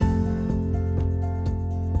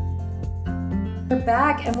We're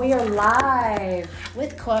back and we are live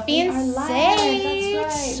with Coffee and live. Sage.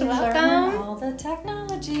 That's right. Welcome. All the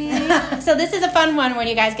technology. So this is a fun one when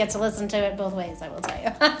you guys get to listen to it both ways, I will tell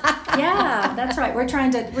you. Yeah, that's right. We're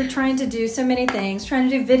trying to do so many things. Trying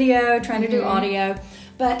to do video, trying to do audio.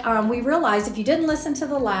 But we realized if you didn't listen to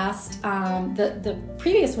the last, the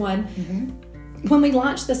previous one, when we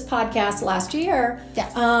launched this podcast last year,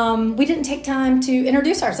 yes. We didn't take time to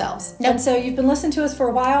introduce ourselves. Nope. And so you've been listening to us for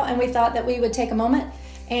a while, and we thought that we would take a moment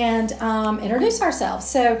and introduce ourselves.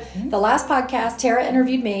 So the last podcast, Tara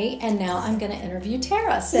interviewed me, and now I'm going to interview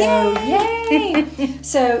Tara. So yay!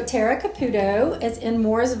 So Tara Caputo is in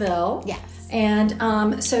Mooresville. Yes.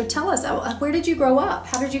 And so tell us, where did you grow up?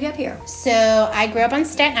 How did you get here? So I grew up on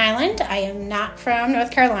Staten Island. I am not from North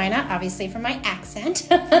Carolina, obviously from my accent.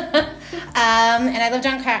 And I lived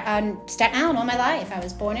on Staten Island all my life. I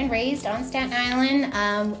was born and raised on Staten Island.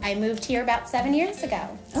 I moved here about 7 years ago.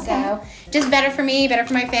 Okay. So just better for me, better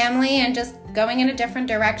for my family, and just going in a different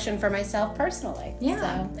direction for myself personally. Yeah.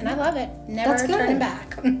 So, and I love it. Never turning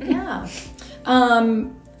back. Yeah.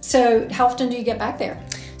 So how often do you get back there?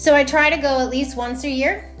 So I try to go at least once a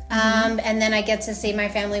year, and then I get to see my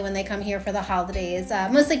family when they come here for the holidays,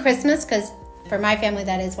 mostly Christmas, because for my family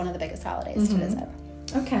that is one of the biggest holidays to visit.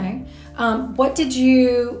 Okay. What did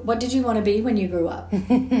you want to be when you grew up?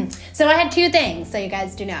 So I had two things, so you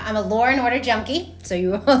guys do know. I'm a law and order junkie, so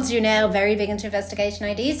you all do know, very big into investigation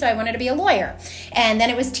ID, so I wanted to be a lawyer. And then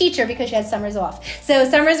it was teacher because she had summers off. So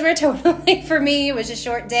summers were totally for me. It was a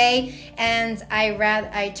short day, and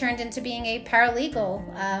I turned into being a paralegal.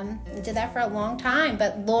 Did that for a long time,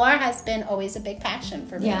 but law has been always a big passion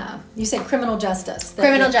for me. Yeah. You said criminal justice.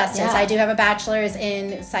 Criminal justice. Yeah. I do have a bachelor's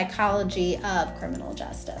in psychology of criminal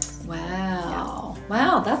justice. Wow. Yes.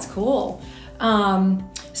 Wow, that's cool.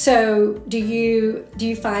 So do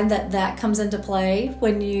you find that comes into play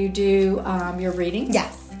when you do your reading?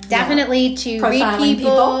 Yes. Definitely to Profiling read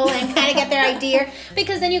people and kind of get their idea,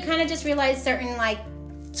 because then you kind of just realize certain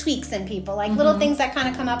tweaks in people, little things that kind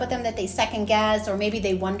of come up with them that they second guess, or maybe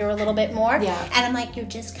they wonder a little bit more. Yeah. And I'm like, you're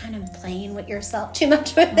just kind of playing with yourself too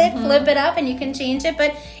much with it. Flip it up and you can change it,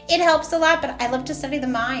 but it helps a lot. But I love to study the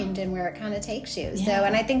mind and where it kind of takes you. Yeah. So,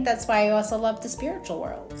 and I think that's why I also love the spiritual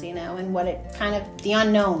world, and what it kind of, the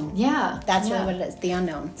unknown. Yeah. That's really what it is, the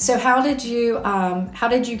unknown. So how did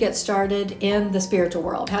you get started in the spiritual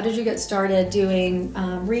world? How did you get started doing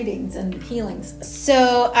readings and healings?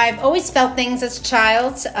 So I've always felt things as a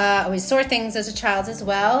child. Always saw things as a child as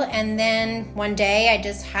well. And then one day I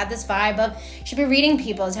just had this vibe of, you should be reading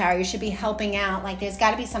people, Tara. You should be helping out. There's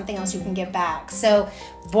got to be something else you can give back. So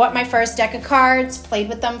bought my first deck of cards, played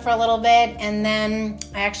with them for a little bit. And then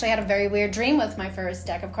I actually had a very weird dream with my first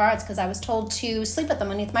deck of cards, because I was told to sleep with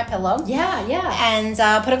them underneath my pillow. Yeah. And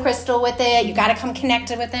put a crystal with it. You got to come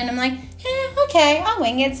connected with it. And I'm like, okay, I'll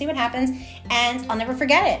wing it, see what happens. And I'll never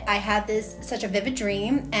forget it. I had such a vivid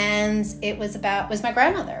dream, and it was my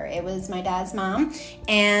grandmother. It was my dad's mom,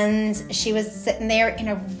 and she was sitting there in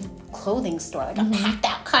a clothing store, a packed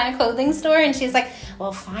out kind of clothing store, and she's like,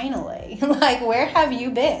 well, finally, where have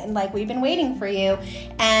you been? We've been waiting for you.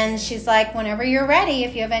 And she's like, whenever you're ready,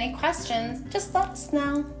 if you have any questions, just let us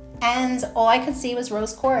know. And all I could see was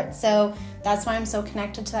rose quartz. So that's why I'm so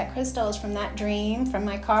connected to that crystal, is from that dream, from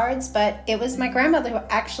my cards. But it was my grandmother who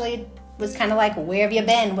actually was kind of like, where have you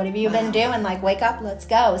been? What have you been doing? Wake up, let's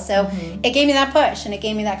go. So it gave me that push, and it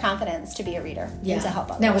gave me that confidence to be a reader and to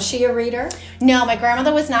help others. Now, was she a reader? No, my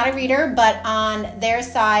grandmother was not a reader, but on their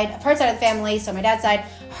side, her side of the family, so my dad's side,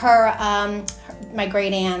 my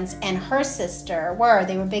great aunts and her sister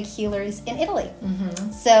they were big healers in Italy.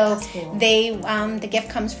 So cool. The gift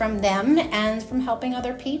comes from them and from helping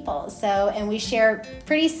other people. So, and we share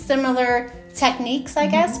pretty similar techniques, I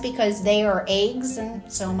guess, because they are eggs and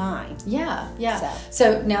so am I. Yeah.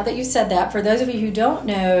 So now that you said that, for those of you who don't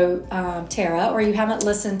know Tara, or you haven't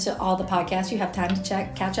listened to all the podcasts, you have time to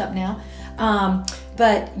catch up now.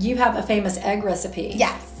 But you have a famous egg recipe.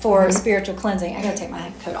 Yes. For spiritual cleansing. I gotta take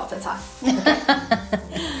my coat off, it's hot.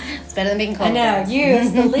 It's better than being cold. I know, you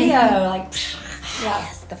as the Leo,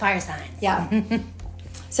 yes, the fire signs. Yeah.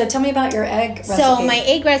 So tell me about your egg recipe. So my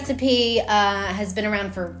egg recipe has been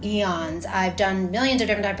around for eons. I've done millions of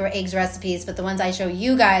different types of eggs recipes, but the ones I show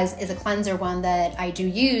you guys is a cleanser one that I do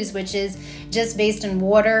use, which is just based in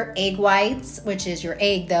water, egg whites, which is your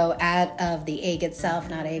egg though, out of the egg itself,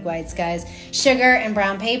 not egg whites, guys, sugar and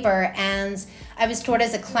brown paper. And I was taught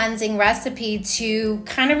as a cleansing recipe to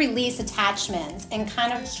kind of release attachments and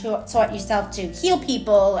kind of taught yourself to heal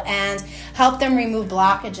people and help them remove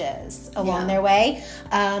blockages along their way.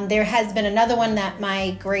 There has been another one that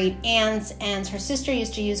my great aunt and her sister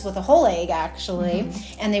used to use with a whole egg, actually.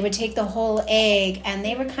 And they would take the whole egg and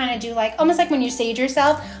they would kind of do like, almost like when you sage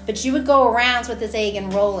yourself, but you would go around with this egg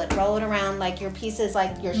and roll it around like your pieces,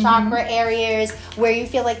 like your chakra areas where you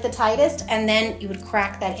feel like the tightest, and then you would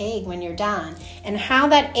crack that egg when you're done. And how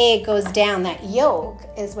that egg goes down, that yolk,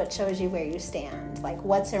 is what shows you where you stand, like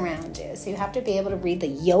what's around you. So you have to be able to read the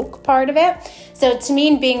yolk part of it. So to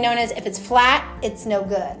me, being known as if it's flat, it's no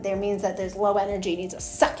good. There means that there's low energy. It needs to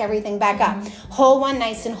suck everything back up. Whole one,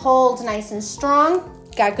 nice and hold, nice and strong.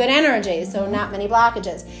 Got good energy, so not many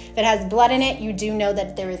blockages. If it has blood in it, you do know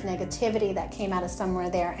that there is negativity that came out of somewhere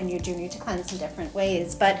there, and you do need to cleanse in different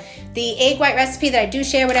ways. But the egg white recipe that I do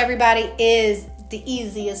share with everybody is the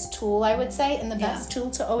easiest tool, I would say, and the best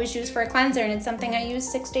tool to always use for a cleanser, and it's something I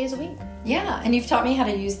use 6 days a week. Yeah, and you've taught me how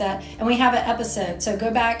to use that, and we have an episode. So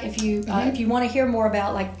go back if you want to hear more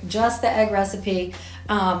about like just the egg recipe.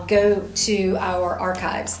 Go to our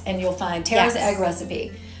archives, and you'll find Tara's egg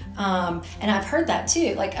recipe. And I've heard that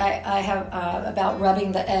too. Like I have about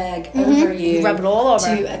rubbing the egg over you. Rub it all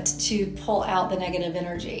over. To pull out the negative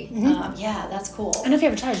energy. Yeah, that's cool. I don't know if you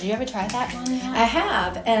ever tried. Did you ever try that one? I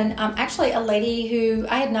have. And actually a lady who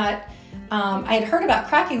I had not, I had heard about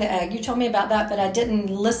cracking the egg. You told me about that, but I didn't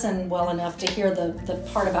listen well enough to hear the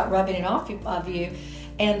part about rubbing it off of you.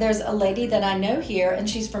 And there's a lady that I know here, and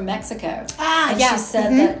she's from Mexico. And she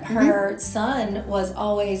said that her son was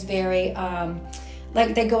always very...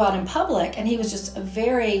 like they go out in public, and he was just a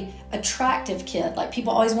very attractive kid. Like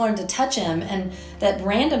people always wanted to touch him, and that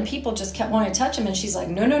random people just kept wanting to touch him. And she's like,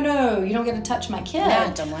 no, you don't get to touch my kid.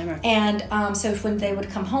 Yeah, don't blame her. And so when they would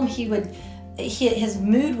come home, his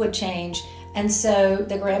mood would change. And so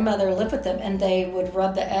the grandmother lived with them, and they would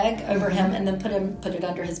rub the egg over him, and then put it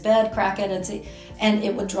under his bed, crack it, and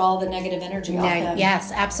it would draw the negative energy off him.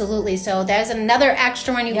 Yes, absolutely. So there's another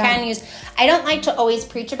extra one you can use. I don't like to always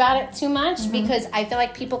preach about it too much because I feel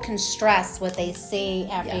like people can stress what they see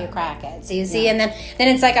after you crack it. So you see, and then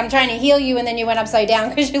it's like I'm trying to heal you, and then you went upside down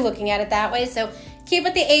because you're looking at it that way. So keep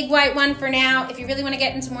with the egg white one for now. If you really want to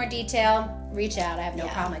get into more detail, reach out. I have no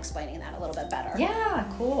problem explaining that a little bit better. Yeah,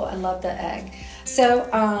 cool. I love the egg. So,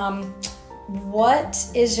 what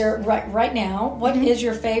is your right now? What is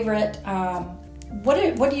your favorite?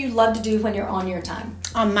 What do you love to do when you're on your time?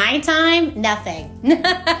 On my time, nothing.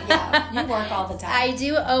 Yeah, you work all the time. I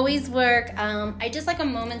do always work. I just like a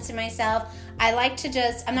moment to myself. I like to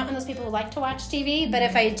I'm not one of those people who like to watch TV, but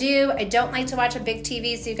if I do, I don't like to watch a big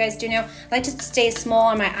TV, so you guys do know. I like to stay small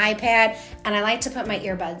on my iPad, and I like to put my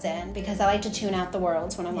earbuds in because I like to tune out the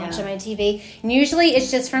world when I'm watching my TV. And usually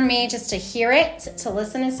it's just for me just to hear it, to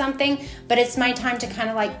listen to something, but it's my time to kind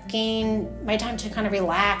of like gain, my time to kind of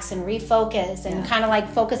relax and refocus and kind of like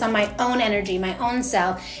focus on my own energy, my own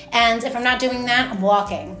self. And if I'm not doing that, I'm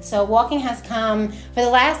walking. So walking has come for the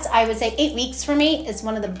last, I would say 8 weeks for me. It's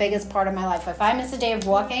one of the biggest part of my life. If I miss a day of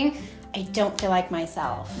walking, I don't feel like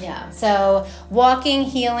myself. Yeah. So walking,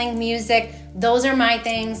 healing, music, those are my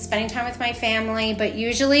things. Spending time with my family, but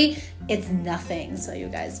usually it's nothing. So you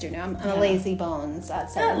guys do know I'm a lazy bones.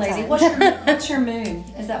 That's not lazy. What's your moon?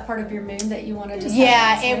 Is that part of your moon that you want to just?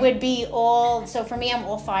 Yeah, it would be all. So for me, I'm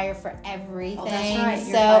all fire for everything. Oh, that's right.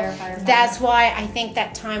 You're so fire. That's why I think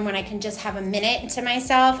that time when I can just have a minute to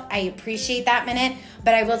myself, I appreciate that minute.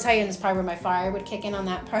 But I will tell you, and this is probably where my fire would kick in on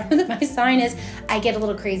that part of my sign is I get a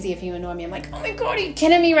little crazy if you annoy me. I'm like, oh my God, are you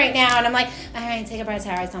kidding me right now? And I'm like, all right, take a breath,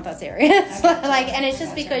 Tara. It's not that serious. And it's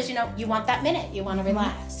just because, you want that minute. You want to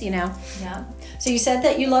relax, Yeah. So you said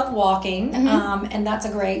that you love walking, and that's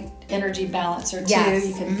a great energy balancer too. Yes.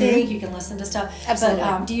 You can think, you can listen to stuff. Absolutely.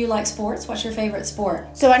 But do you like sports? What's your favorite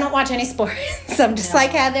sport? So I don't watch any sports. I'm just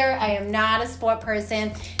like Heather. I am not a sport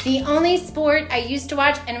person. The only sport I used to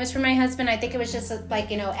watch, and it was for my husband, I think it was just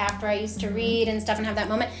after I used to read and stuff and have that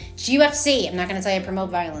moment, it's UFC. I'm not going to say I promote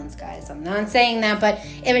violence, guys. I'm not saying that, but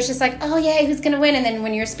it was just like, oh yeah, who's going to win? And then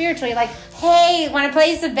when you're spiritual, you're like, hey, want to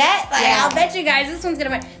place a bet? Like, I'll bet you guys this one's going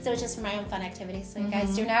to win. So it's just for my own fun activities, so you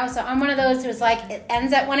guys do know. So I'm one of those who's like, it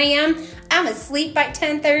ends at 1 a.m. I'm asleep by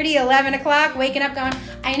 10:30, 11 o'clock, waking up going,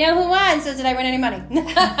 I know who won, so did I win any money?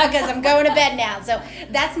 Because I'm going to bed now. So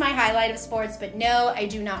that's my highlight of sports. But no, I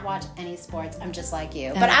do not watch any sports. I'm just like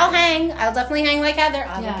you. But I'll hang. I'll definitely hang like Heather.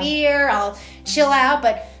 I'll have a beer. I'll chill out.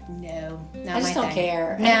 But no, not I just my don't thing.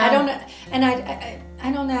 care. No. And I don't. And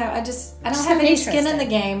I don't know. I don't Just have something any skin in interesting. the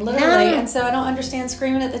game, literally, No. and so I don't understand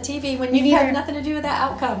screaming at the TV when Me you have neither. nothing to do with that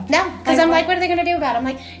outcome. No, because I'm like, what are they going to do about it? I'm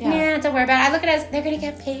like, Yeah. nah, don't worry about it. I look at it as they're going to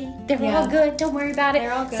get paid. They're Yeah. all good. Don't worry about it.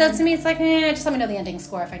 They're all good. So to me, it's like, just let me know the ending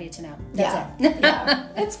score if I need to know. That's it. Yeah,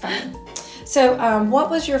 it's fun. So, what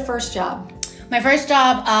was your first job? My first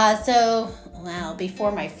job,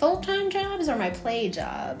 before my full-time jobs or my play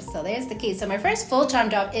jobs. So there's the key. So my first full-time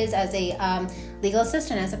job is as a legal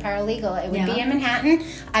assistant, as a paralegal. It would be in Manhattan.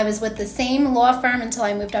 I was with the same law firm until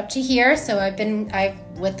I moved up to here. So I've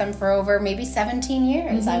with them for over maybe 17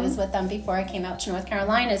 years. I was with them before I came out to North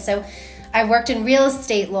Carolina. So I worked in real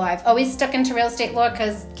estate law. I've always stuck into real estate law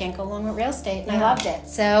because can't go along with real estate, and I loved it.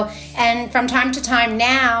 So, and from time to time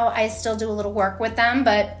now, I still do a little work with them,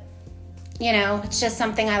 but it's just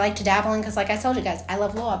something I like to dabble in because, like I told you guys, I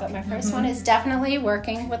love law. But my first one is definitely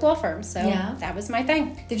working with law firms. So that was my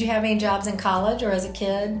thing. Did you have any jobs in college or as a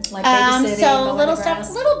kid, like babysitting? So little stuff,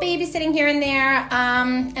 little babysitting here and there,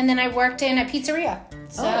 and then I worked in a pizzeria.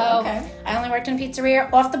 So I only worked in a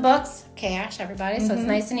pizzeria off the books, cash, everybody. So it's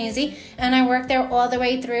nice and easy. And I worked there all the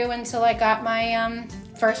way through until I got my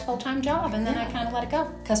first full-time job, and then I kind of let it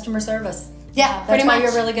go. Customer service. Yeah, that's why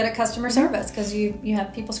you're really good at customer service, because you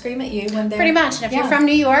have people scream at you when they're... Pretty much. And if you're from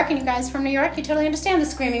New York, and you guys from New York, you totally understand the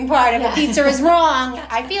screaming part. If a pizza is wrong,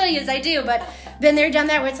 I feel you as I do, but been there, done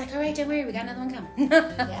that, where it's like, all right, don't worry, we got another one coming.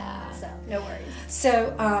 So, no worries.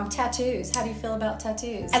 So, tattoos. How do you feel about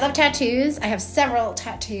tattoos? I love tattoos. I have several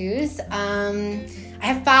tattoos. I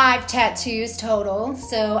have 5 tattoos total.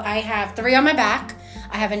 So I have 3 on my back.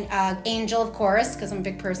 I have an angel, of course, because I'm a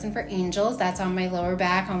big person for angels. That's on my lower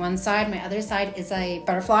back on one side. My other side is a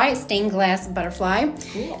butterfly, a stained glass butterfly.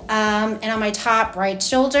 Cool. And on my top right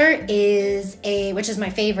shoulder is which is my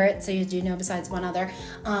favorite, so you do know besides one other,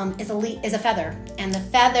 is a feather. And the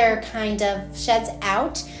feather kind of sheds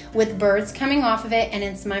out with birds coming off of it, and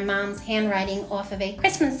it's my mom's handwriting off of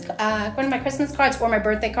one of my Christmas cards or my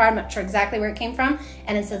birthday card. I'm not sure exactly where it came from,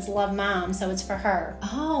 and it says "Love Mom," so it's for her.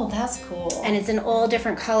 Oh, that's cool. And it's in all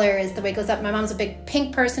different colors. The way it goes up, my mom's a big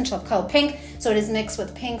pink person. She'll have color pink, so it is mixed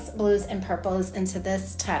with pinks, blues, and purples into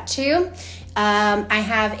this tattoo. I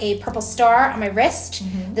have a purple star on my wrist.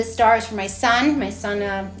 This star is for my son. My son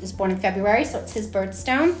is born in February, so it's his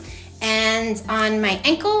birthstone. And on my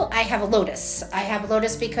ankle, I have a lotus. I have a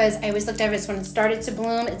lotus because I always looked at it as when it started to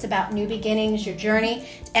bloom. It's about new beginnings, your journey,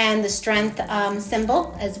 and the strength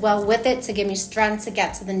symbol as well with it to give me strength to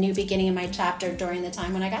get to the new beginning of my chapter during the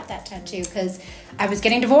time when I got that tattoo, because I was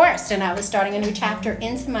getting divorced and I was starting a new chapter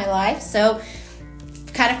into my life. So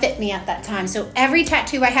kind of fit me at that time. So every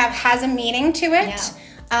tattoo I have has a meaning to it.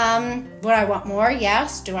 Would I want more?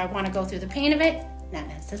 Yes. Do I want to go through the pain of it? Not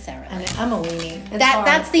necessarily. I'm a weenie.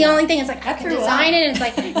 That's the only thing. It's like I can design it, and it's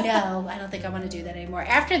like, no, I don't think I want to do that anymore.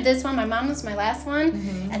 After this one, my mom was my last one,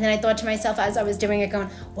 and then I thought to myself as I was doing it, going,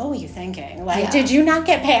 what were you thinking? Like, did you not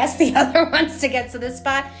get past the other ones to get to this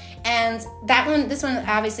spot? And this one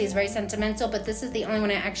obviously is very sentimental, but this is the only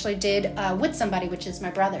one I actually did with somebody, which is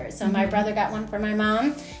my brother. So my brother got one for my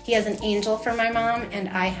mom. He has an angel for my mom, and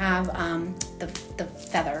I have the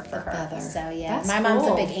feather for her. So That's my mom's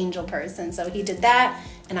a big angel person, so he did that,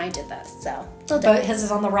 and I did this. So, but his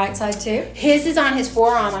is on the right side too? His is on his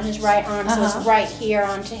forearm, on his right arm, so it's right here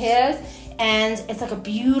onto his. And it's like a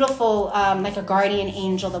beautiful, like a guardian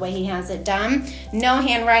angel, the way he has it done. No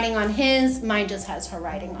handwriting on his. Mine just has her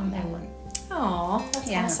writing on that one. Oh,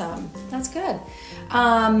 that's awesome. That's good.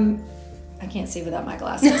 I can't see without my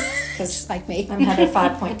glasses because like me. I'm Heather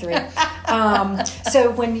 5.3. So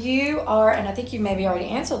when you are, and I think you maybe already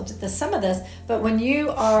answered some of this, but when you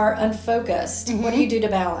are unfocused, what do you do to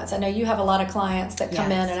balance? I know you have a lot of clients that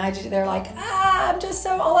come in and they're like, I'm just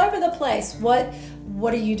so all over the place. What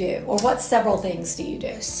do you do? Or what several things do you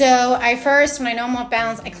do? So when I know I'm off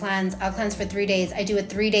balance, I cleanse. I'll cleanse for 3 days. I do a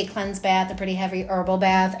 3-day cleanse bath, a pretty heavy herbal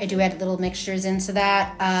bath. I do add little mixtures into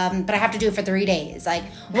that. But I have to do it for 3 days. Like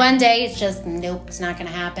one day, it's just, nope, it's not going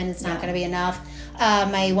to happen. It's not going to be enough.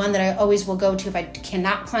 My one that I always will go to if I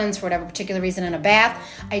cannot cleanse for whatever particular reason in a bath,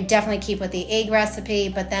 I definitely keep with the egg recipe.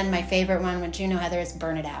 But then my favorite one, which you know, Heather, is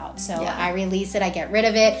burn it out. So I release it, I get rid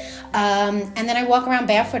of it. And then I walk around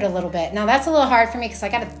barefoot a little bit. Now that's a little hard for me because I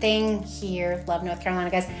got a thing here, love North Carolina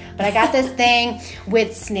guys, but I got this thing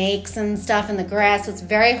with snakes and stuff in the grass. So it's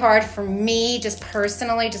very hard for me, just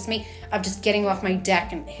personally, of just getting off my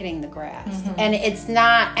deck and hitting the grass. And it's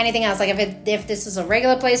not anything else. Like if this is a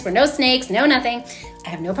regular place where no snakes, no nothing, I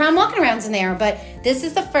have no problem walking around in there. But this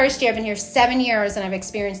is the first year. I've been here 7 years and I've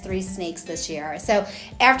experienced 3 snakes this year. So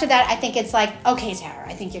after that, I think it's like, okay, Tara,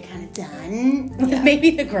 I think you're kind of done with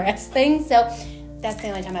maybe the grass thing. So that's the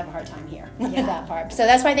only time I have a hard time here with that part. So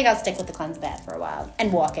that's why I think I'll stick with the cleanse bath for a while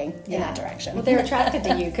and walking in that direction. Well, they're attracted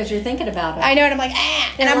to you because you're thinking about it. I know, and I'm like,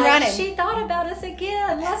 and I'm running. She thought about us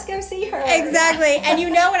again. Let's go see her. Exactly. And you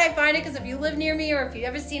know when I find it, because if you live near me or if you've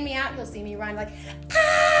ever seen me out, you'll see me run like,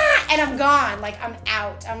 and I'm gone. Like, I'm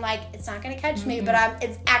out. I'm like, it's not going to catch me, but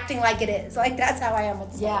it's acting like it is. Like, that's how I am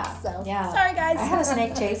with snakes. So, sorry, guys. I had a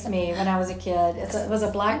snake chase me when I was a kid. It was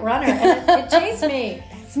a black runner, and it chased me.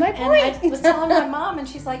 That's my point. And I was telling my mom, and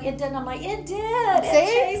she's like, it didn't. I'm like, it did. It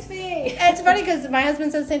chased me. And it's funny because my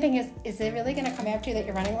husband says the same thing. Is it really going to come after you that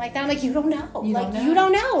you're running like that? I'm like, you don't know. You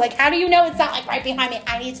don't know. Like, how do you know it's not like right behind me?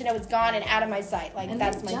 I need to know it's gone and out of my sight. Like, and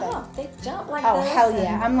that's my thing. They jump like this. Oh, hell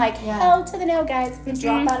yeah. I'm like, hell to the no, guys. They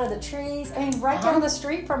drop out of the trees. I mean, right down the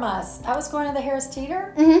street from us. I was going to the Harris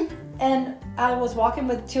Teeter, and I was walking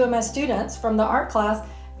with two of my students from the art class,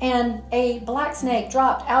 and a black snake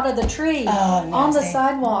dropped out of the tree on the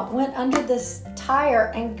sidewalk, went under this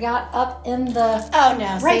tire, and got up in the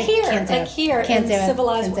right here, like here in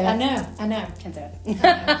civilized. I know. Can't do it.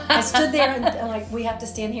 I stood there and like, we have to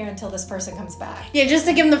stand here until this person comes back. Yeah, just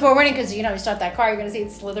to give them the forewarning, because you start that car, you're gonna see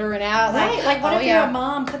it slithering out. Right, like what if you're a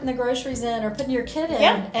mom putting the groceries in or putting your kid in,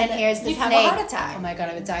 and here's the snake. Have a heart attack. Oh my god,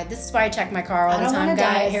 I would die. This is why I check my car all the time, I don't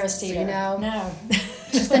guys. Die at Harris Teeter. No.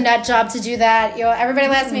 Just a nut job to do that. Everybody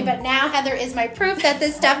laughs at me, but now Heather is my proof that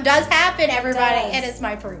this stuff does happen, everybody. It is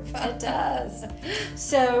my proof. It does.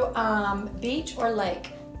 So, beach or lake?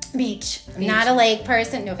 Beach. I'm not a lake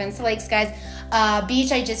person. No offense to lakes, guys.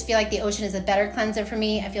 Beach, I just feel like the ocean is a better cleanser for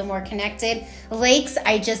me. I feel more connected. Lakes,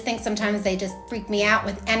 I just think sometimes they just freak me out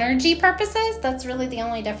with energy purposes. That's really the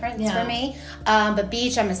only difference for me. But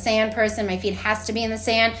beach, I'm a sand person. My feet has to be in the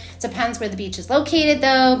sand. Depends where the beach is located,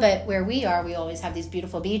 though. But where we are, we always have these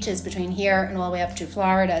beautiful beaches between here and all the way up to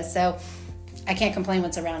Florida. So I can't complain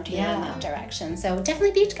what's around here in that direction. So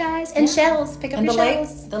definitely beach, guys. And shells. Pick up your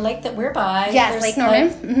shells. The lake that we're by. Yes, Lake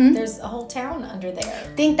Norman. There's a whole town under there.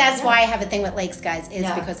 I think that's why I have a thing with lakes, guys, is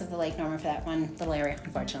because of the Lake Norman for that one little area,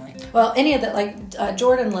 unfortunately. Well, any of that, like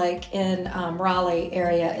Jordan Lake in Raleigh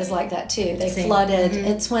area is like that too. They flooded.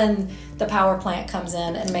 It's when the power plant comes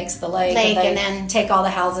in and makes the lake and they then take all the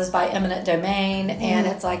houses by eminent domain, and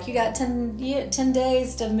it's like you got 10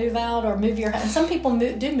 days to move out or move your house. And some people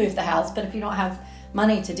do move the house, but if you don't have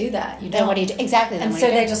money to do that, you don't. Then what do you do? Exactly. And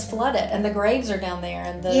so they just flood it, and the graves are down there.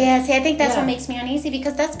 And I think that's what makes me uneasy,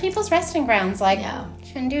 because that's people's resting grounds. Like,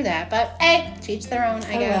 shouldn't do that. But hey, to each their own,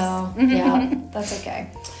 I guess. Well, yeah, that's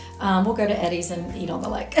okay. We'll go to Eddie's and eat on the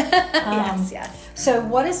lake. Yes. So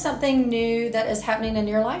what is something new that is happening in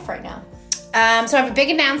your life right now? So I have a big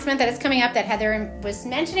announcement that is coming up that Heather was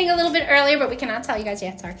mentioning a little bit earlier, but we cannot tell you guys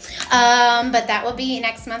yet, sorry. But that will be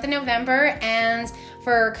next month in November, and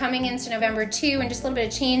for coming into November too, and just a little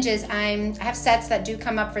bit of changes, I have sets that do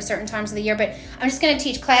come up for certain times of the year, but I'm just going to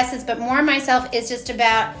teach classes, but more myself is just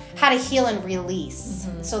about how to heal and release.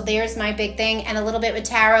 So there's my big thing, and a little bit with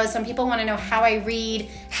tarot. Some people want to know how I read,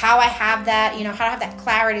 how I have that, how to have that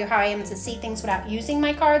clarity, or how I am to see things without using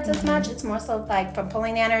my cards as much. It's more so like from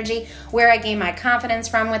pulling the energy, where I gain my confidence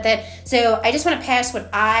from with it. So I just want to pass what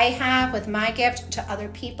I have with my gift to other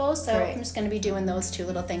people. So I'm just going to be doing those two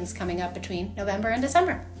little things coming up between November and December.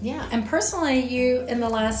 Yeah. And personally, you, in the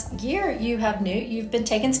last year, you've been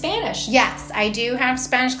taking Spanish. Yes, I do have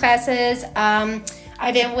Spanish classes.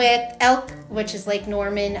 I've been with ELK, which is Lake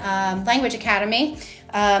Norman Language Academy.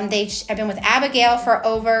 I've been with Abigail for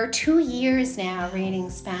over 2 years now, reading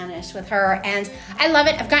Spanish with her, and I love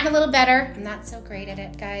it. I've gotten a little better. I'm not so great at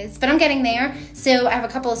it, guys, but I'm getting there. So I have a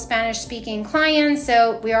couple of Spanish-speaking clients,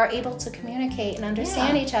 so we are able to communicate and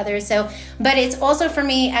understand each other. So, but it's also for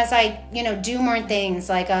me, as I do more things,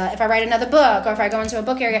 like if I write another book or if I go into a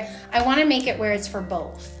book area, I want to make it where it's for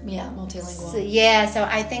both. Yeah, multilingual. So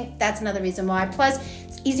I think that's another reason why. Plus,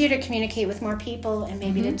 it's easier to communicate with more people and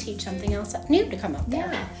maybe to teach something else new to come up there.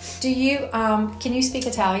 Yeah. Do you, can you speak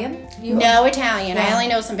Italian? No Italian. I only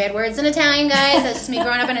know some bad words in Italian, guys. That's just me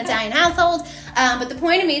growing up in an Italian household. But the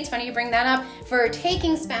point of me, it's funny you bring that up, for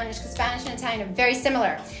taking Spanish, because Spanish and Italian are very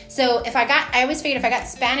similar. So I always figured if I got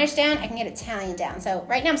Spanish down, I can get Italian down. So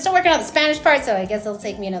right now I'm still working on the Spanish part, so I guess it'll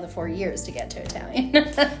take me another 4 years to get to Italian.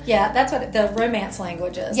 Yeah, that's what the Romance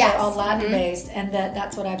languages. Yes. They're all Latin based, and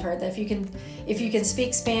that's what I've heard. That if you can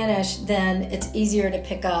speak Spanish, then it's easier to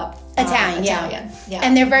pick up Italian. Yeah.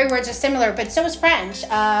 And their very words are similar, but so is French.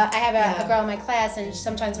 I have a girl in my class, and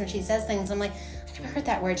sometimes when she says things, I'm like, I heard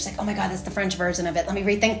that word. She's like, oh my God, that's the French version of it. Let me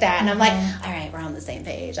rethink that. And I'm like, all right, we're on the same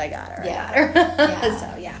page. I got her.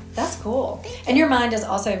 So, yeah. That's cool. And your mind is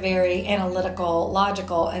also very analytical,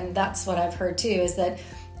 logical. And that's what I've heard too, is that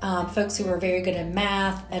folks who are very good at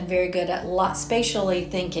math and very good at spatially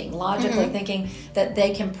thinking, logically thinking, that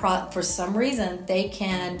they can, for some reason, they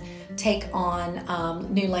can take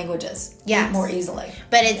on new languages more easily.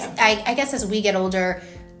 But it's, I guess as we get older,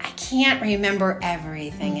 I can't remember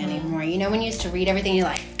everything anymore. You know, when you used to read everything, you're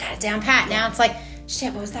like, got it down pat. Now it's like,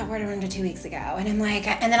 shit, what was that word I learned 2 weeks ago? And I'm like,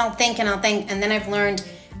 and then I'll think, and then I've learned,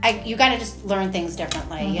 you got to just learn things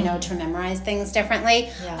differently, you know, to memorize things differently.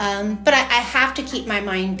 Yeah. But I have to keep my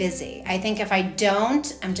mind busy. I think if I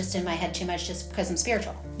don't, I'm just in my head too much just because I'm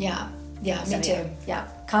spiritual. Yeah. Yeah, me too. Yeah,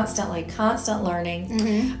 constant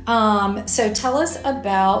learning. So tell us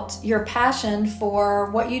about your passion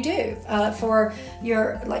for what you do, for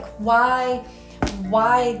your, like, why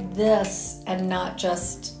this and not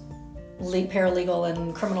just paralegal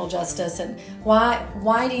and criminal justice, and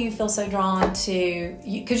why do you feel so drawn to,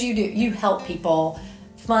 because you help people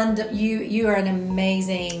you are an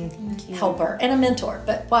amazing helper and a mentor,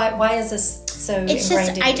 but why is this so it's ingrained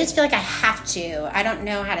just in I you? just feel like I have to. I don't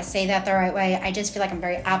know how to say that the right way. I just feel like I'm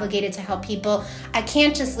very obligated to help people. I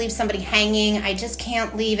can't just leave somebody hanging. I just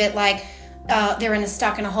can't leave it like they're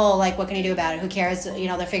stuck in a hole, like, what can you do about it? Who cares? You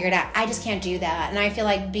know, they'll figure it out. I just can't do that. And I feel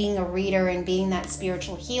like being a reader and being that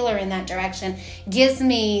spiritual healer in that direction gives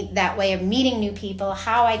me that way of meeting new people,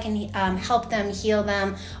 how I can help them, heal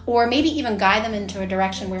them, or maybe even guide them into a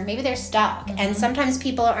direction where maybe they're stuck. And sometimes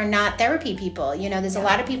people are not therapy people. You know, there's a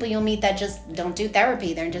lot of people you'll meet that just don't do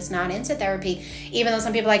therapy. They're just not into therapy. Even though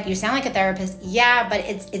some people are like, you sound like a therapist. Yeah, but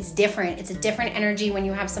it's different. It's a different energy when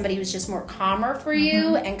you have somebody who's just more calmer for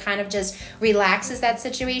you and kind of just relaxes that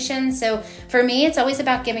situation. So for me, it's always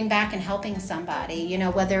about giving back and helping somebody, you know,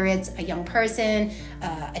 whether it's a young person,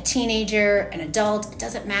 a teenager, an adult, it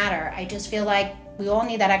doesn't matter. I just feel like we all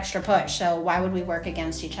need that extra push. So why would we work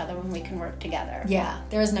against each other when we can work together? Yeah,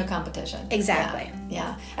 there is no competition. Exactly.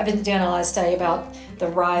 Yeah. I've been doing a lot of study about the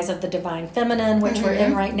rise of the divine feminine, which we're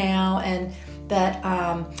in right now, and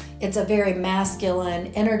that it's a very masculine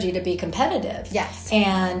energy to be competitive. Yes.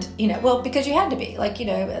 And, you know, well, because you had to be, like, you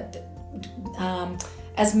know,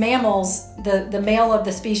 as mammals, the male of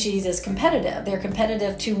the species is competitive. They're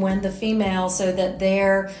competitive to win the female so that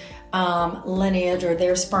their lineage or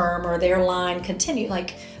their sperm or their line continue.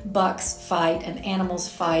 Like bucks fight and animals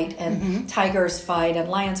fight and tigers fight and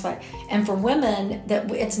lions fight. And for women,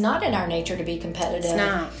 that it's not in our nature to be competitive. It's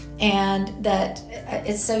not. And that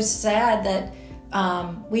it's so sad that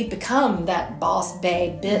we've become that boss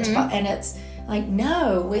babe bitch, and it's like,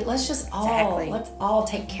 no, let's just let's all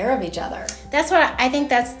take care of each other. That's what I think.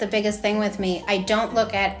 That's the biggest thing with me. I don't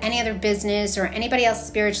look at any other business or anybody else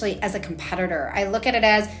spiritually as a competitor. I look at it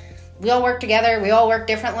as we all work together. We all work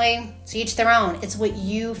differently. So each their own. It's what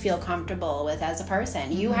you feel comfortable with as a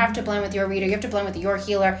person. You have to blend with your reader. You have to blend with your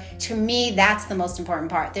healer. To me, that's the most important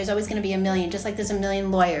part. There's always going to be a million, just like there's a million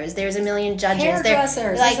lawyers. There's a million judges.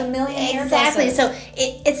 Hairdressers. There's a million hairdressers. Exactly. So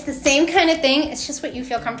it's the same kind of thing. It's just what you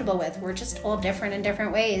feel comfortable with. We're just all different in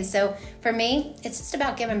different ways. So for me, it's just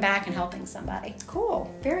about giving back and helping somebody.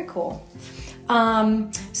 Cool. Very cool.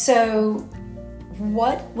 So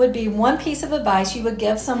what would be one piece of advice you would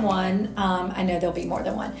give someone, I know there'll be more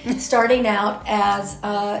than one, starting out as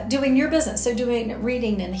doing your business, so doing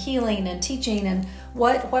reading and healing and teaching, and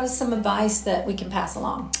what is some advice that we can pass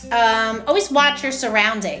along? Always watch your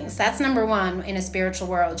surroundings. That's number one in a spiritual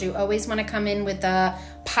world. You always want to come in with a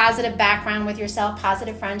positive background with yourself,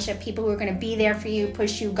 positive friendship, people who are going to be there for you,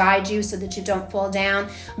 push you, guide you so that you don't fall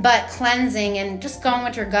down, but cleansing and just going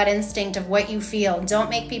with your gut instinct of what you feel.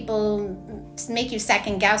 Don't make people make you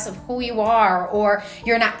second guess of who you are or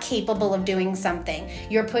you're not capable of doing something.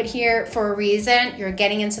 You're put here for a reason. You're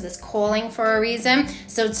getting into this calling for a reason.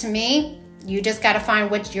 So to me, you just got to find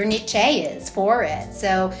what your niche is for it.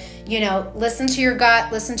 So, you know, listen to your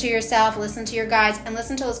gut, listen to yourself, listen to your guides, and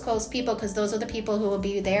listen to those close people, because those are the people who will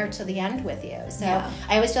be there to the end with you. So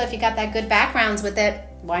I always feel if you got that good backgrounds with it,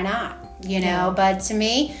 why not? You know, but to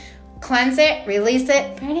me, cleanse it, release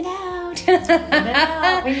it, burn it out. Burn it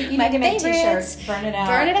out. You need to make t-shirts. Burn it out.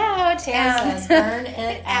 Burn it out. Tara says, burn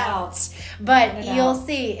it out. But you'll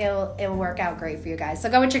see, it'll work out great for you guys. So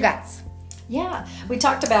go with your guts. Yeah, we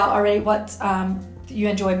talked about already what you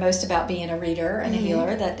enjoy most about being a reader and a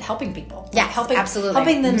healer, that helping people. Yes, absolutely.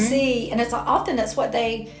 Helping them see, and it's often what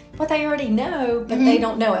they already know, but they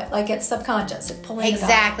don't know it. Like it's subconscious. It's pulling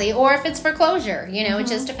exactly. It or if it's for closure, you know, it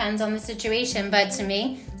just depends on the situation. But to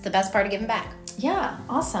me, it's the best part of giving back. Yeah,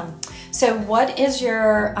 awesome. So what is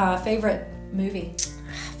your favorite movie?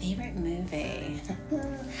 Favorite movie?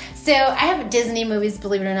 So I have Disney movies,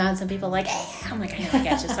 believe it or not. Some people are like, I'm like, I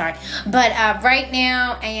get you, sorry. But right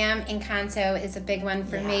now, I am Encanto is a big one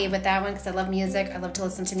for me with that one because I love music. I love to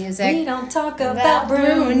listen to music. We don't talk about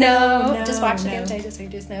Bruno. No, just watch it the other day, just so you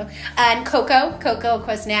just know. And Coco, of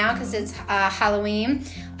course, now because it's Halloween.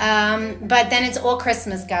 But then it's all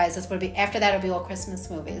Christmas, guys. That's what it'll be. After that, it'll be all Christmas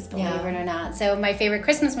movies, believe it or not. So my favorite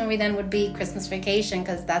Christmas movie then would be Christmas Vacation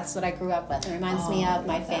because that's what I grew up with. It reminds me of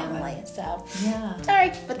my family. So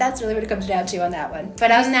sorry, but that's really what it comes down to on that one.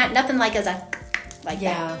 But other than that, nothing like that.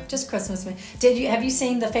 Just Christmas movie. Have you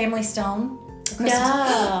seen The Family Stone?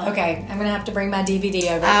 No. Okay, I'm gonna have to bring my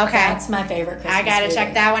DVD over. Okay, that's my favorite Christmas I gotta movie.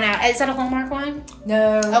 check that one out. Is that a Hallmark one?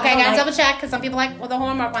 No. Okay, I gotta double check because some people like the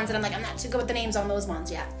Hallmark ones, and I'm like, I'm not too good with the names on those ones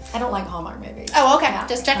yet. I don't like Hallmark movies. Oh, okay.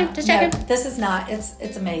 Just checking. No, this is not.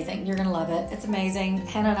 It's amazing. You're gonna love it. It's amazing.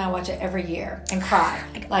 Hannah and I watch it every year and cry.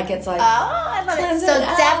 Like it's like. Oh, I love it. So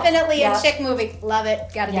definitely a chick movie. Love it.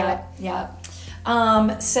 Gotta do it. Yeah.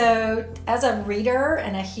 So as a reader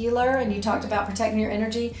and a healer, and you talked about protecting your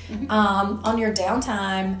energy, on your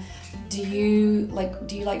downtime, do you like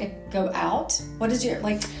to go out? What is your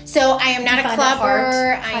So I am not a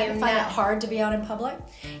clubber. I find it hard to be out in public.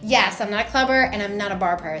 Yes, I'm not a clubber and I'm not a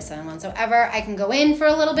bar person whatsoever. I can go in for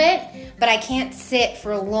a little bit, but I can't sit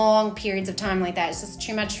for long periods of time like that. It's just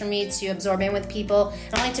too much for me to absorb in with people.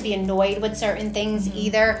 I don't like to be annoyed with certain things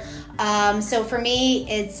either. So for me,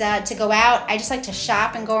 it's to go out. I just like to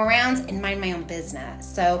shop and go around and mind my own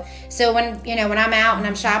business. So when I'm out and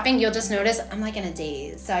I'm shopping, you'll just notice I'm like in a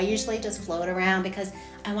daze. So I usually just float around because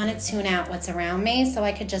I want to tune out what's around me so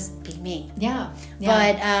I could just be me. Yeah.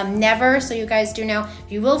 But never, so you guys do know,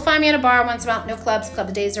 you will find me at a bar once in a while. No clubs.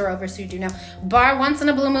 Club days are over, so you do know. Bar once in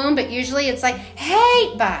a blue moon, but usually it's like,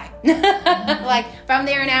 hey, bye. Like, if I'm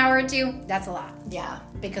there an hour or two, that's a lot. Yeah.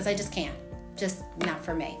 Because I just can't. Just not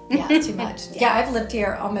for me. Yeah, it's too much. Yeah, I've lived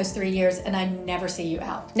here almost 3 years and I never see you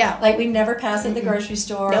out. No. Like we never pass at the grocery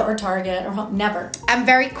store or Target or home. Never. I'm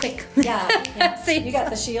very quick. Yeah. See, you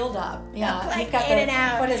got the shield up. Yeah. Like You've got in and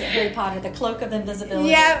out. What is it, Harry Potter? The cloak of invisibility.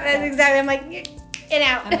 Yeah, that's exactly. I'm like, in and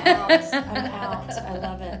out. I'm out. I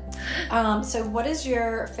love it. So what is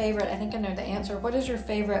your favorite, I think I know the answer, what is your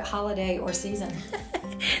favorite holiday or season?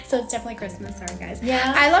 So it's definitely Christmas. Sorry, guys.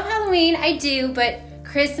 Yeah. I love Halloween. I do, but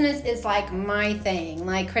Christmas is like my thing.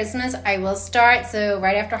 Like Christmas, I will start. So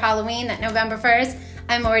right after Halloween, that November 1st,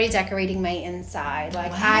 I'm already decorating my inside.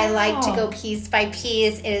 Like I like to go piece by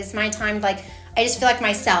piece. It is my time. Like I just feel like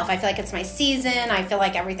myself. I feel like it's my season. I feel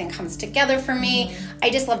like everything comes together for me. I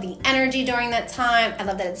just love the energy during that time. I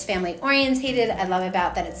love that it's family orientated. I love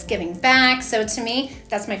about that it's giving back. So to me,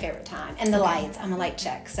 that's my favorite time. And the lights. I'm a light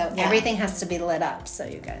chick. So everything has to be lit up. So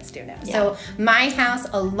you guys do know. Yeah. So my house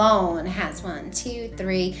alone has 1, 2,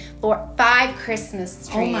 3, 4, 5 Christmas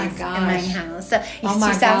trees in my house. So she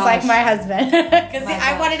sounds like my husband. Because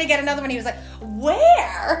I wanted to get another one. He was like,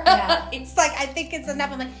 where? Yeah. It's like, I think it's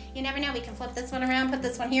enough. I'm like, you never know. We can flip this one around, put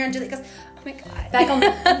this one here, and do it. Because, oh my God. Back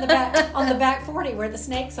on the back 40 where the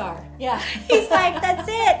snakes are. Yeah. He's like, that's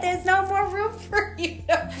it. There's no more room for you.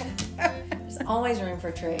 There's always room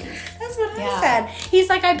for trees. That's what I said. He's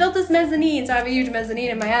like, I built this mezzanine, so I have a huge mezzanine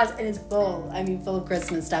in my house, and it's full. I mean, full of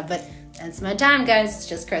Christmas stuff. But that's my time, guys. It's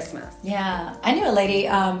just Christmas. Yeah. I knew a lady,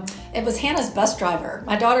 it was Hannah's bus driver,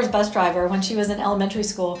 my daughter's bus driver when she was in elementary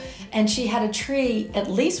school, and she had a tree, at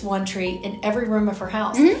least one tree, in every room of her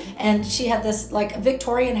house. And she had this like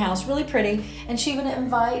Victorian house, really pretty, and she would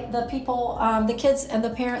invite the people, the kids and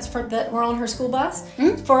the parents that were on her school bus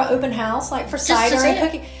for an open house, like for cider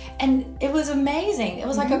and cookie. And it was amazing. It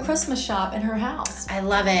was like a Christmas shop in her house. I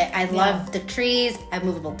love it. I love the trees. I have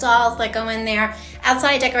movable dolls that go in there.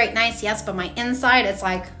 Outside I decorate nice, yes, but my inside it's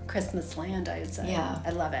like Christmas land, I would say. Yeah.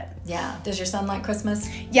 I love it. Yeah. Does your son like Christmas?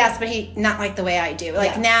 Yes, but he not like the way I do.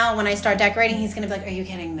 Like now when I start decorating, he's going to be like, are you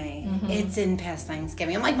kidding me? It's in past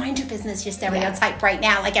Thanksgiving. I'm like, mind your business. You're stereotype right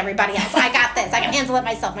now like everybody else. I got this. I can handle it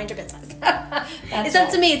myself. Mind your business. It's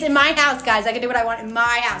up to me. It's in my house, guys. I can do what I want in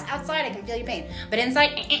my house. Outside, I can feel your pain. But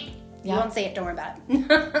inside, you won't see it. Don't worry about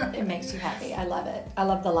it. It makes you happy. I love it. I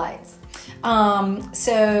love the lights.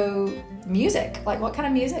 So music, like what kind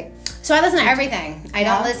of music? So I listen to everything. I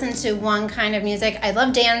don't listen to one kind of music. I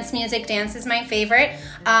love dance music. Dance is my favorite.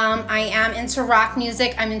 I am into rock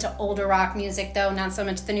music. I'm into older rock music though, not so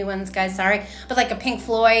much the new ones, guys, sorry. But like a Pink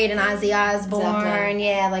Floyd and Ozzy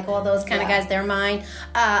Osbourne, like all those kind of guys, they're mine.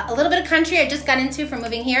 A little bit of country I just got into from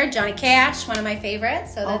moving here. Johnny Cash, one of my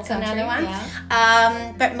favorites, so that's another one.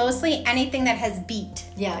 Yeah. But mostly anything that has beat.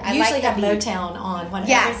 Yeah, I usually have Motown on.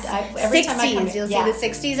 Every 60s, time I come in. You'll see the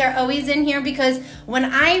 60s are always in here because when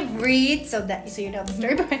I read, so you know the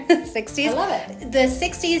story behind the 60s. I love it. The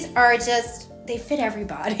 60s are just they fit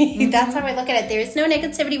everybody. That's how I look at it. There's no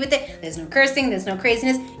negativity with it. There's no cursing. There's no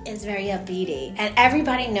craziness. It's very upbeaty. And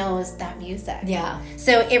everybody knows that music. Yeah.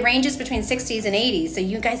 So it ranges between 60s and 80s. So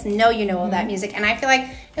you guys know all that music. And I feel like,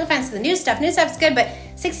 no offense to the new stuff. New stuff's good, but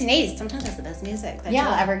 60s and 80s, sometimes that's the best music that you'll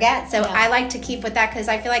ever get. So I like to keep with that because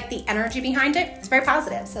I feel like the energy behind it is very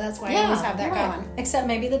positive. So that's why I always have that going. Except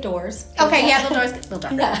maybe the Doors. Okay, yeah, the Doors. The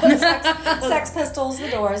Doors. Yeah. Sex Pistols, the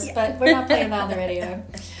Doors, but we're not playing that on the radio.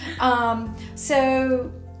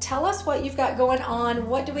 So tell us what you've got going on.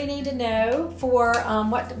 What do we need to know for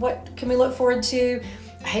what can we look forward to?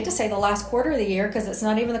 I hate to say the last quarter of the year because it's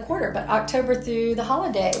not even the quarter, but October through the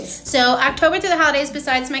holidays. So October through the holidays,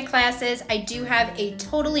 besides my classes, I do have a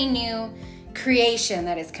totally new creation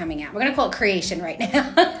that is coming out. We're going to call it creation right now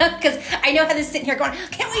because I know Heather's sitting here going,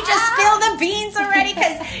 can we just spill the beans already?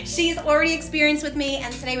 Because she's already experienced with me,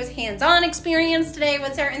 and today was hands-on experience today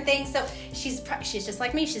with certain things. So she's just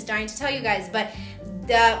like me. She's dying to tell you guys, but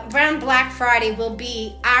around Black Friday will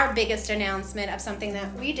be our biggest announcement of something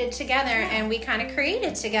that we did together and we kind of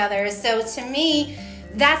created together. So to me,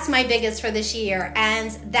 that's my biggest for this year.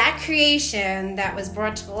 And that creation that was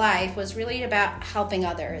brought to life was really about helping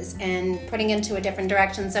others and putting into a different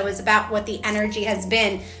direction. So it's about what the energy has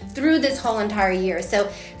been through this whole entire year.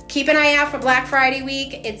 So keep an eye out for Black Friday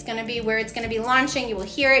week. It's going to be where it's going to be launching. You will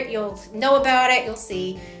hear it. You'll know about it. You'll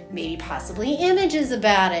see maybe possibly images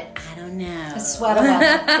about it. I don't know. A sweater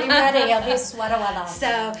weather. Be ready. I'll be sweater weather.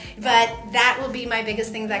 So, but that will be my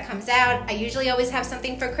biggest thing that comes out. I usually always have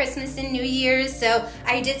something for Christmas and New Year's. So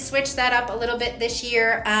I did switch that up a little bit this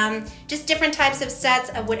year. Just different types of sets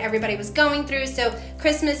of what everybody was going through. So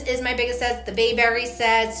Christmas is my biggest set. The Bayberry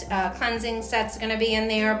set, cleansing sets are going to be in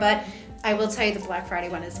there. But I will tell you the Black Friday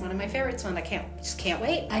one is one of my favorites. I just can't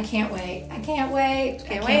wait. I can't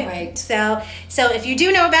wait. So if you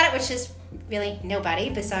do know about it, which is really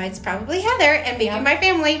nobody besides probably Heather and maybe my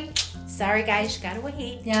family, sorry guys, you gotta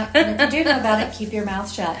wait. Yeah, and if you do know about it, keep your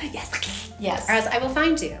mouth shut. Yes. Or else I will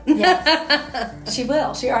find you. Yes. She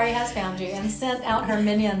will. She already has found you and sent out her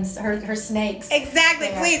minions, her snakes. Exactly.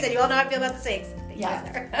 Please, and you all know how I feel about the snakes.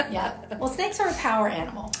 Yeah. Well, snakes are a power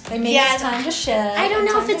animal. They make us time to shed. I don't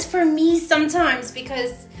know if it's for me sometimes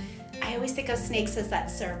because I always think of snakes as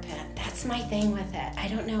that serpent. That's my thing with it. I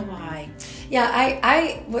don't know why. Yeah,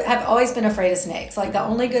 I have always been afraid of snakes. Like the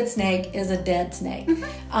only good snake is a dead snake.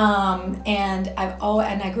 And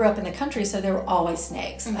I grew up in the country, so there were always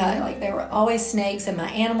snakes. There were always snakes in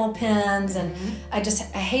my animal pens, and I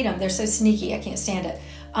hate them. They're so sneaky. I can't stand it.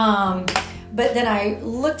 But then I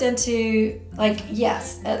looked into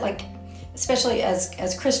especially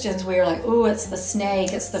as Christians, we're like, oh, it's the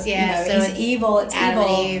snake, it's the he's evil, it's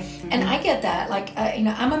evil, and I get that. Like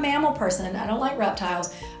I'm a mammal person, I don't like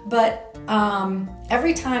reptiles, but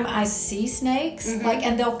every time I see snakes,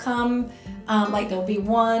 and they'll come. There'll be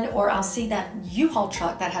one, or I'll see that U-Haul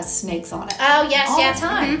truck that has snakes on it. Oh yes, all the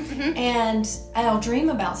time, and I'll dream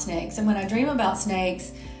about snakes. And when I dream about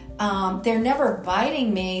snakes, they're never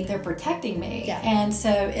biting me; they're protecting me. Yeah. And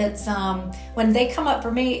so it's when they come up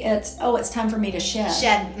for me, it's time for me to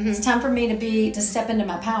shed. It's time for me to step into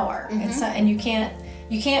my power. And you can't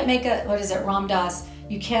make Ram Dass?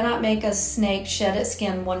 You cannot make a snake shed its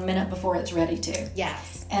skin 1 minute before it's ready to.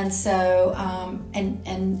 Yes. And so,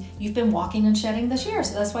 and you've been walking and shedding this year,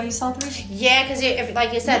 so that's why you saw 3. Yeah, because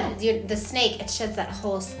like you said, the snake, it sheds that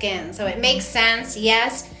whole skin, so it makes sense.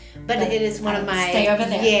 Yes. But it is one of my... Stay over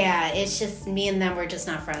there. Yeah, it's just me and them, we're just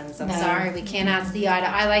not friends. I'm sorry, we cannot see eye to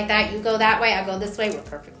eye like that. You go that way, I go this way, we're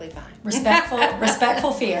perfectly fine.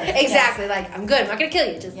 Respectful fear. Exactly, like, I'm good, I'm not going to kill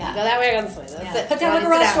you. Just you go that way, I go this way. That's it. Put down the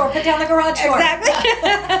garage door, Exactly.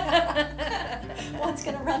 One's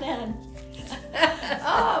going to run in.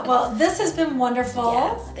 Well, this has been wonderful.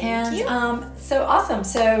 Yes, thank you. So awesome.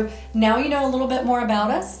 So now you know a little bit more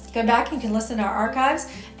about us. Go back, you can listen to our archives.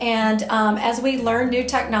 And as we learn new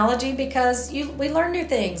technology, because we learn new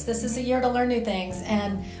things. This is a year to learn new things.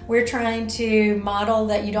 And we're trying to model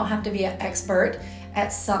that you don't have to be an expert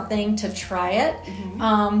at something to try it.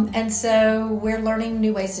 And so we're learning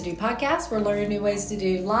new ways to do podcasts. We're learning new ways to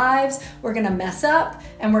do lives. We're going to mess up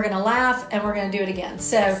and we're going to laugh and we're going to do it again.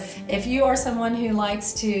 So if you are someone who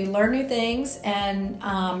likes to learn new things and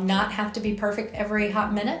not have to be perfect every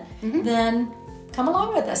hot minute, then come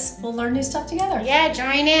along with us. We'll learn new stuff together. Yeah,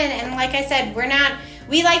 join in. And like I said,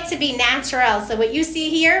 we like to be natural. So what you see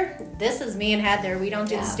here, this is me and Heather. We don't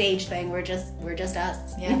do the stage thing. We're just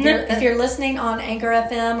us. Yeah. If you're listening on Anchor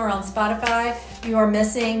FM or on Spotify, you are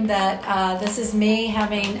missing that this is me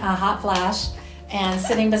having a hot flash and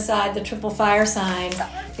sitting beside the triple fire sign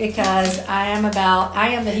because I am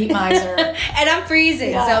the heat miser. And I'm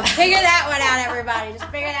freezing, Yeah. so figure that one out, everybody.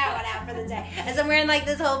 Just figure that one out for the day. As I'm wearing like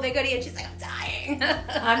this whole big hoodie, and she's like, I'm dying.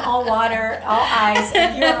 I'm all water, all ice,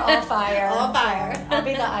 and you're all fire. All fire. I'll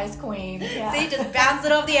be the ice queen. Yeah. See, just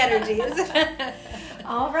bouncing off the energies.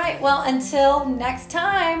 All right. Well, until next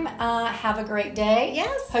time, have a great day.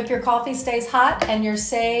 Yes. Hope your coffee stays hot and your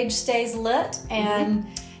sage stays lit. And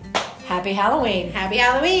happy Halloween. Happy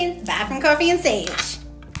Halloween. Bye from Coffee and Sage.